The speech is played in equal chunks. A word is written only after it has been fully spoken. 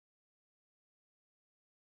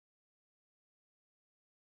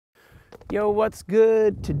Yo, what's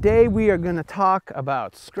good? Today we are going to talk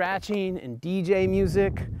about scratching and DJ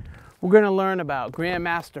music. We're going to learn about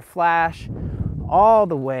Grandmaster Flash all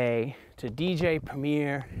the way to DJ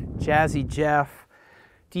Premier, Jazzy Jeff,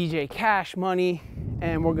 DJ Cash Money,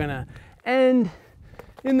 and we're going to end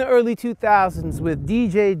in the early 2000s with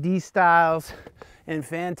DJ D-Styles and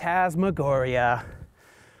Phantasmagoria.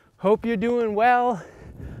 Hope you're doing well.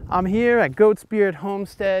 I'm here at Goat Spirit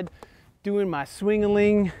Homestead doing my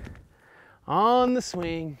swing-a-ling on the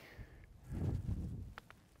swing.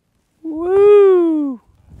 Woo!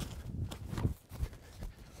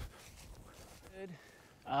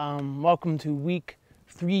 Welcome to week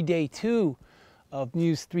 3, day 2 of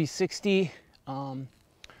MUS 360. I'm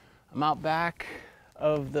out back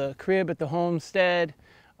of the crib at the homestead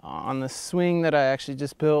on the swing that I actually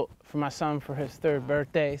just built for my son for his 3rd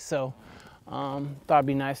birthday. So thought it'd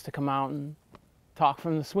be nice to come out and talk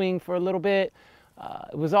from the swing for a little bit.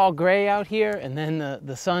 It was all gray out here, and then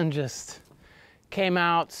the sun just came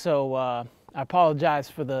out, so I apologize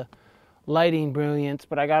for the lighting brilliance,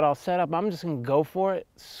 but I got all set up. I'm just gonna go for it.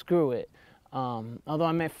 Screw it. Although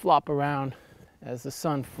I may flop around as the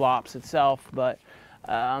sun flops itself, but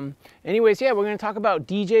anyways, yeah, we're gonna talk about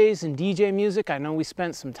DJs and DJ music. I know we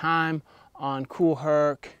spent some time on Kool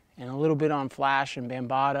Herc and a little bit on Flash and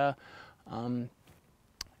Bambaataa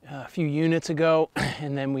a few units ago,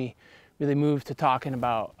 and then we really moved to talking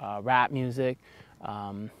about rap music,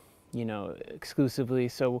 you know, exclusively.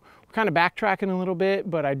 So we're kind of backtracking a little bit,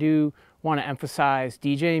 but I do want to emphasize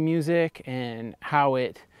DJ music and how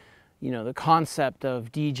it, you know, the concept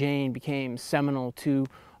of DJing became seminal to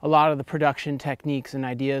a lot of the production techniques and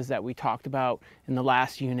ideas that we talked about in the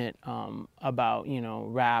last unit about, you know,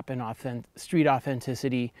 rap and street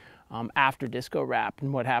authenticity after disco rap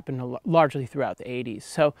and what happened largely throughout the 80s.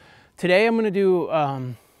 So today I'm going to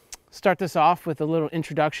do start this off with a little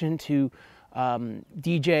introduction to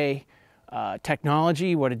DJ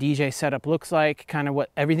technology, what a DJ setup looks like, kind of what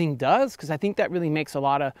everything does, because I think that really makes a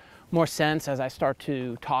lot of more sense as I start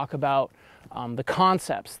to talk about the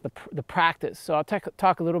concepts, the practice. So I'll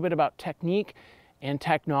talk a little bit about technique and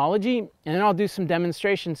technology, and then I'll do some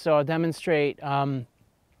demonstrations. So I'll demonstrate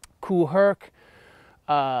Kool Herc,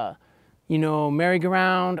 you know,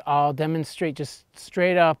 merry-go-round. I'll demonstrate just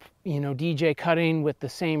straight up, you know, DJ cutting with the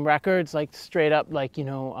same records, like straight up, like, you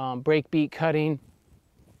know, breakbeat cutting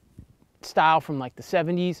style from like the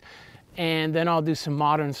 70s. And then I'll do some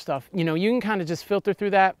modern stuff. You know, you can kind of just filter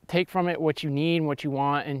through that, take from it what you need and what you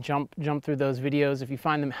want, and jump through those videos if you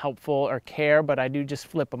find them helpful or care. But I do just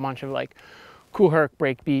flip a bunch of like Kool Herc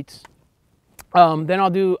breakbeats. Then I'll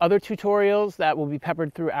do other tutorials that will be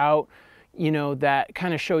peppered throughout, you know, that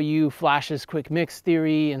kind of show you Flash's quick mix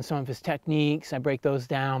theory and some of his techniques. I break those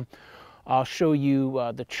down. I'll show you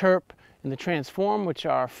the chirp and the transform, which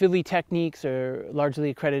are Philly techniques, are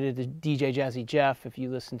largely accredited to DJ Jazzy Jeff. If you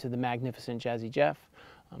listen to the magnificent Jazzy Jeff,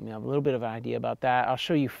 you have a little bit of an idea about that. I'll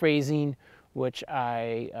show you phrasing, which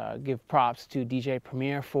I give props to DJ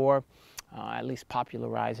Premier for, at least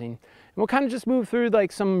popularizing. And we'll kind of just move through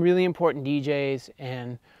like some really important DJs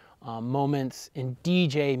and moments in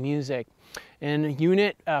DJ music. In a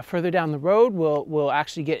unit further down the road, we'll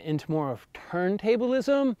actually get into more of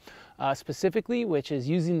turntablism specifically, which is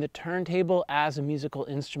using the turntable as a musical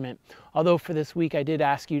instrument. Although for this week I did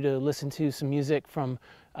ask you to listen to some music from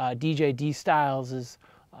DJ D-Styles'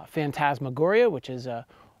 Phantasmagoria, which is a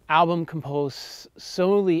album composed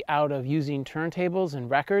solely out of using turntables and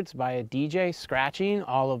records by a DJ scratching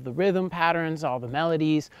all of the rhythm patterns, all the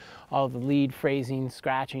melodies, all the lead phrasing,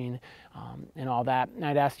 scratching, and all that. And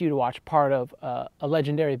I'd asked you to watch part of a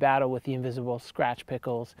legendary battle with the Invisible Scratch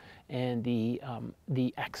Pickles and the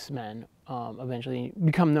X-Men, eventually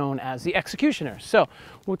become known as the Executioners. So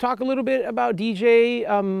we'll talk a little bit about DJ,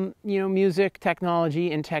 you know, music,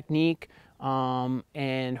 technology, and technique,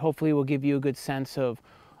 and hopefully we'll give you a good sense of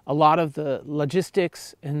a lot of the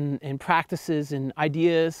logistics and practices and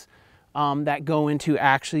ideas that go into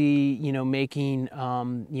actually, you know, making,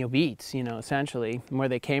 you know, beats, you know, essentially, and where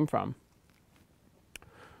they came from.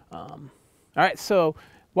 All right, so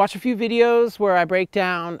watch a few videos where I break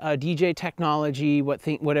down DJ technology, what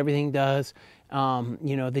everything does,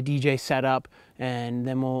 you know, the DJ setup, and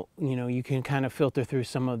then we'll, you know, you can kind of filter through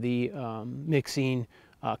some of the mixing,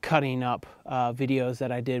 cutting up videos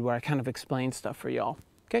that I did where I kind of explain stuff for y'all.